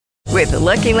With the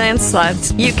Lucky Land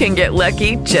Slots, you can get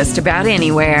lucky just about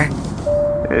anywhere.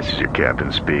 This is your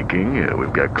captain speaking.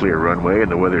 We've got clear runway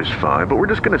and the weather's fine, but we're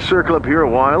just going to circle up here a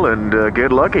while and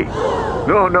get lucky.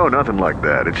 No, nothing like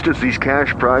that. It's just these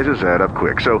cash prizes add up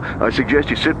quick. So I suggest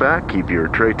you sit back, keep your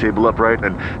tray table upright,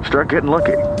 and start getting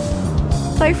lucky.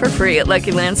 Play for free at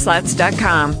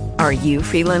LuckyLandSlots.com. Are you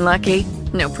feeling lucky?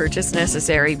 No purchase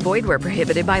necessary. Void where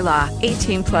prohibited by law.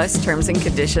 18 plus terms and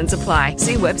conditions apply.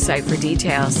 See website for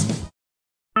details.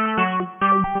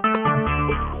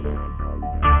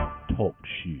 Talk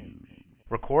shoes.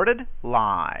 Recorded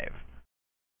live.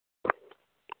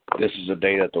 This is a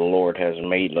day that the Lord has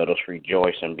made. Let us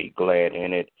rejoice and be glad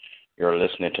in it. You're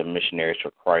listening to Missionaries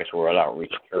for Christ World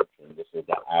Outreach Church, and this is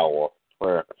the hour of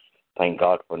prayer. Thank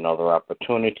God for another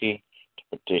opportunity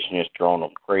to petition His throne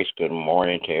of grace. Good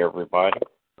morning to everybody.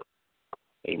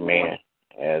 Amen.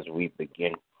 As we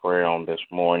begin prayer on this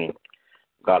morning,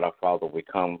 God our Father, we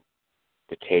come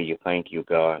to tell you thank you,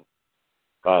 God.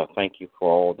 God, thank you for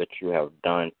all that you have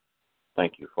done.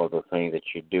 Thank you for the things that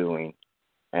you're doing.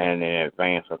 And in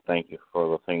advance, I thank you for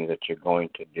the things that you're going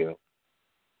to do.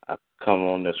 I come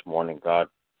on this morning, God,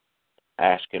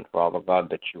 asking, Father God,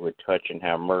 that you would touch and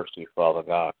have mercy, Father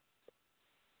God,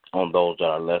 on those that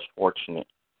are less fortunate.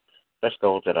 Just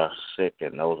those that are sick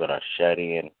and those that are shut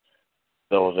in,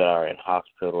 those that are in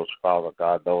hospitals, Father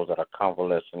God, those that are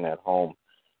convalescing at home.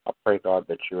 I pray, God,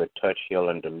 that you would touch, heal,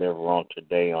 and deliver on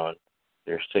today on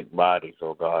their sick bodies,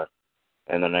 oh God,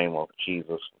 in the name of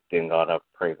Jesus. Then, God, I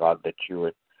pray, God, that you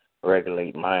would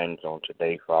regulate minds on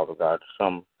today, Father God.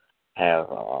 Some have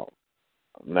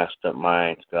messed up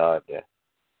minds, God, that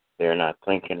they're not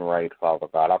thinking right, Father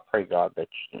God. I pray, God, that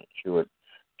you would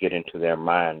get into their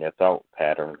mind, their thought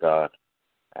pattern, God,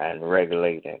 and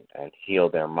regulate and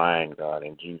heal their mind, God,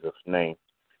 in Jesus' name.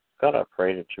 God, I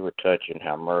pray that you would touch and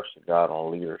have mercy, God,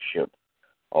 on leadership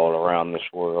all around this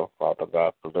world, Father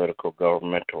God, political,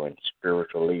 governmental, and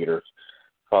spiritual leaders.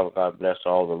 Father God, bless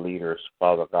all the leaders,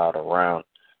 Father God, around,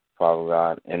 Father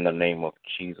God, in the name of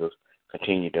Jesus.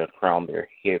 Continue to crown their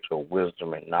heads with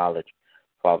wisdom and knowledge,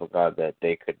 Father God, that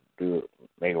they could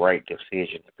make right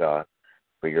decisions, God,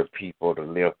 for your people to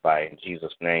live by, in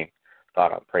Jesus' name.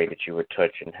 God, I pray that you would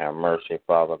touch and have mercy,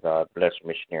 Father God. Bless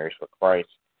Missionaries for Christ.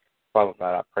 Father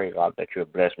God, I pray, God, that you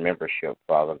would bless membership,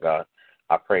 Father God.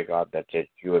 I pray, God, that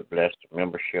you would bless the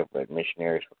membership with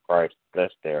Missionaries for Christ.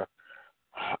 Bless their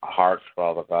hearts,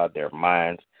 Father God, their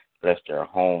minds. Bless their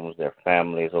homes, their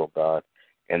families, oh God,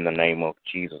 in the name of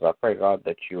Jesus. I pray, God,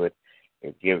 that you would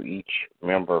give each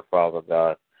member, Father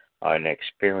God, an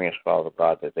experience, Father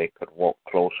God, that they could walk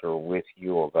closer with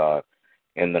you, oh God,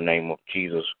 in the name of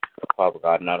Jesus. Father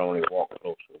God, not only walk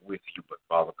closer with you, but,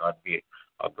 Father God, be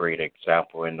a great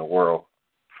example in the world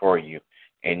for you.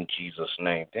 In Jesus'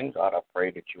 name. Then, God, I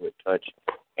pray that you would touch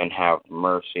and have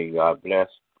mercy. God bless,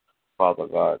 Father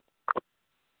God,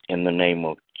 in the name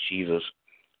of Jesus,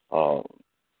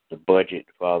 the budget,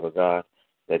 Father God,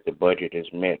 that the budget is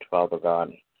met, Father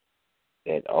God,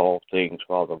 that all things,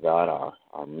 Father God,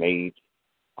 are made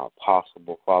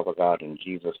possible, Father God, in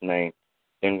Jesus' name.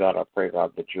 Then, God, I pray,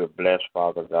 God, that you would bless,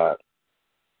 Father God,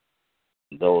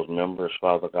 those members,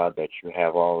 Father God, that you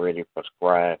have already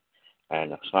prescribed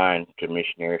and assigned to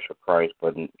Missionaries for Christ,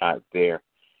 but not there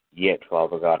yet,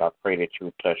 Father God. I pray that you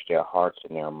would touch their hearts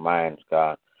and their minds,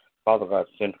 God. Father God,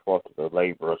 send forth the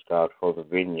laborers, God, for the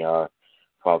vineyard,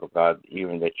 Father God,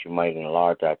 even that you might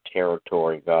enlarge our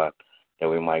territory, God, that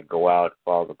we might go out,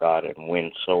 Father God, and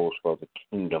win souls for the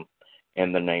kingdom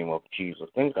in the name of Jesus.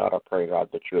 Then, God, I pray, God,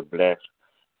 that you would bless,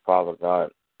 Father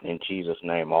God, in Jesus'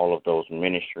 name, all of those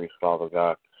ministries, Father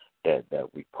God, that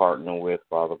we partner with,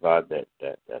 Father God,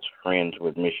 that's friends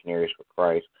with Missionaries for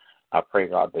Christ. I pray,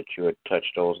 God, that you would touch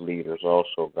those leaders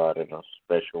also, God, in a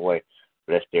special way.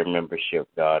 Bless their membership,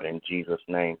 God, in Jesus'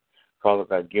 name. Father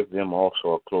God, give them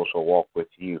also a closer walk with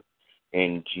you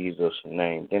in Jesus'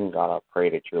 name. Then, God, I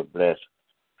pray that you would bless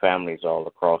families all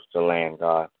across the land,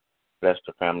 God. Bless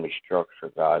the family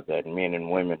structure, God, that men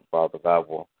and women, Father God,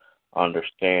 will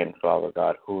understand, Father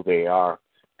God, who they are,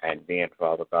 and then,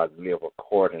 Father God, live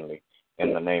accordingly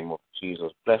in the name of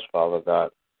Jesus. Bless, Father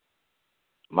God,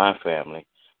 my family.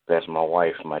 Bless my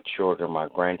wife, my children, my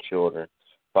grandchildren.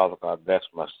 Father God, bless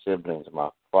my siblings, my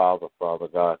father, Father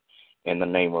God, in the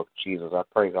name of Jesus. I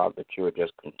pray, God, that you would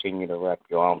just continue to wrap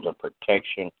your arms of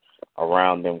protection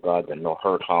around them, God, that no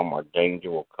hurt, harm, or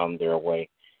danger will come their way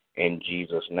in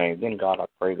Jesus' name. Then, God, I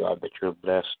pray, God, that you would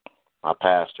bless my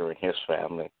pastor and his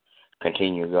family.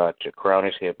 Continue, God, to crown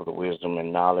his head with wisdom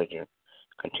and knowledge, and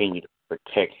continue to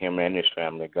protect him and his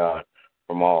family, God,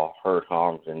 from all hurt,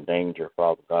 harms, and danger,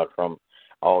 Father God, from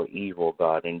all evil,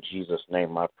 God. In Jesus'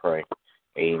 name I pray.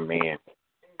 Amen.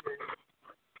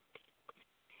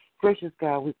 Gracious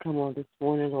God, we come on this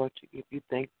morning, Lord, to give you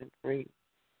thanks and praise.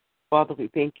 Father, we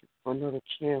thank you for another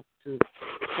chance to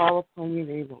call upon your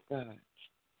name, oh God.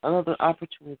 Another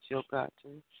opportunity, oh God, to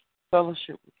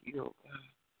fellowship with you, oh God.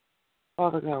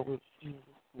 Father God, we pray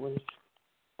this morning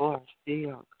for our city,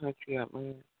 our country, our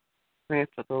land. Praying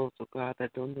for those, oh God,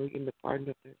 that don't know you in the pardon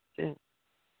of their sins.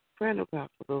 Praying, oh God,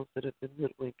 for those that have been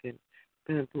hoodwinked and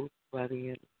bamboozled by the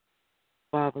enemy.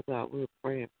 Father God, we're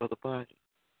praying for the body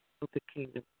of the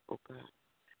kingdom, oh God.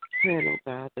 Praying, oh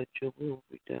God, that your will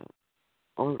be done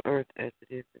on earth as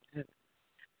it is in heaven.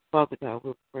 Father God,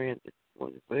 we're praying this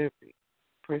morning for every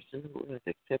person who has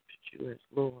accepted you as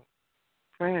Lord.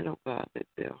 Praying, oh God, that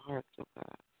their hearts, oh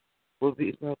God, will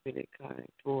be loving and kind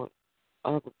toward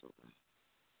others, oh God.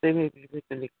 They may be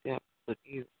living examples of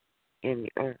you in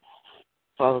the earth.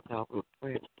 Father God, we're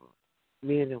praying for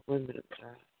men and women of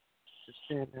God to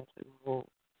stand up and hold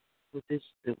positions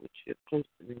in which you have placed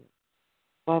them in.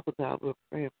 Father God, we're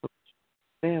praying for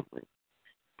the family.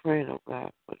 Praying, oh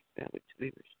God, for the family to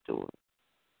be restored.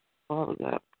 Father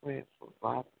God, praying for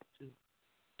fathers to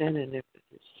stand in their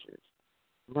positions.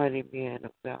 Mighty men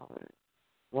of valor.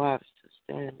 Wives to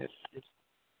stand in their positions.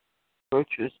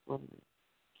 Virtuous women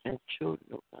and children,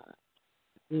 oh God,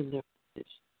 in their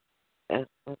positions as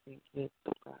loving kids,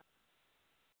 oh God.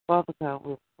 Father God,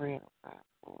 we're praying, oh God,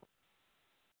 for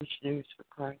missionaries for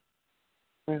Christ.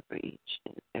 Pray for each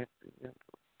and every member,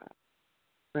 oh God.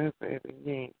 Pray for every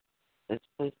name that's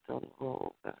placed on the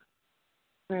roll, oh God.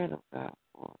 Praying, oh God,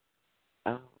 for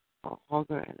a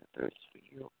hunger and a thirst for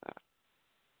you, oh God.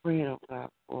 Praying, oh God,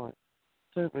 for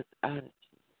service attitude,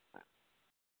 oh God.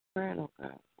 Praying, oh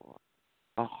God, for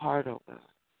a heart, oh God,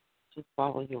 to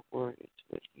follow your word and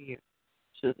to adhere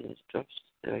to the instructions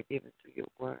that are given through your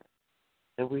word,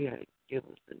 that we are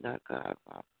givers and not God,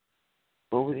 Father,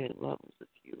 but we are lovers of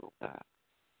you, oh God.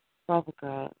 Father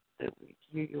God, that we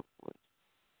hear your voice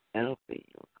and obey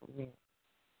your command.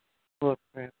 Lord,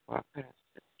 pray for our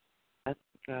pastor. Ask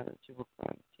God that you will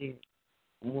grant him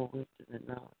more wisdom and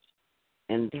knowledge,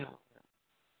 endow him,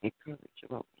 encourage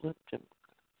him, uplift him,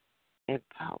 God,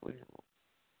 empower him.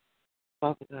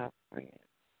 Father God, praying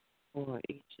for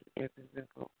each and every member,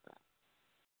 oh God,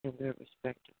 in their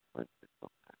respective places,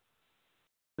 oh God.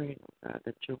 Praying, oh God,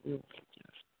 that your will be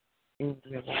done in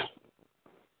their lives.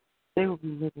 They will be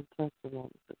living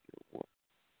testimonies of your work.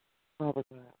 Father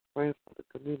God, pray for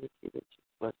the community that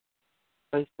you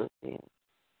placed us in.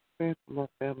 Praying for my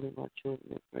family, my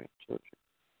children, and grandchildren.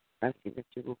 Asking that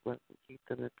you will bless and keep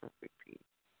them in perfect peace.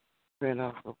 Praying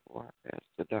also for our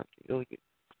pastor, Dr. Ilya,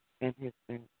 and his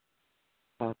family.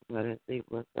 Father God, as they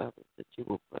bless others, that you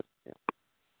will bless them.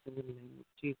 In the name of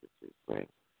Jesus, we pray.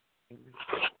 Amen.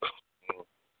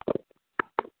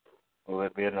 Will there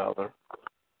be another?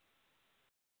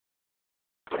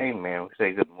 Amen. We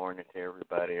say good morning to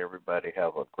everybody. Everybody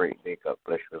have a great day. God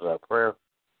bless you with our prayer.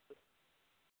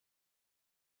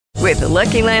 With the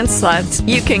Lucky Land Slots,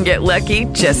 you can get lucky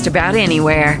just about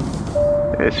anywhere.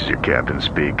 This is your captain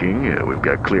speaking. We've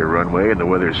got clear runway and the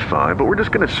weather's fine, but we're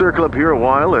just going to circle up here a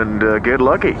while and get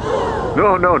lucky.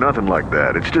 No, nothing like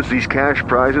that. It's just these cash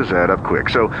prizes add up quick.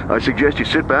 So I suggest you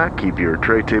sit back, keep your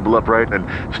tray table upright, and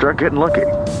start getting lucky.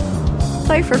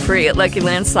 Play for free at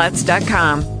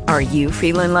LuckyLandSlots.com. Are you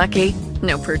feeling lucky?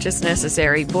 No purchase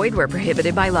necessary. Void where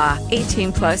prohibited by law.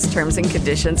 18+ terms and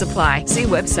conditions apply. See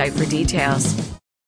website for details.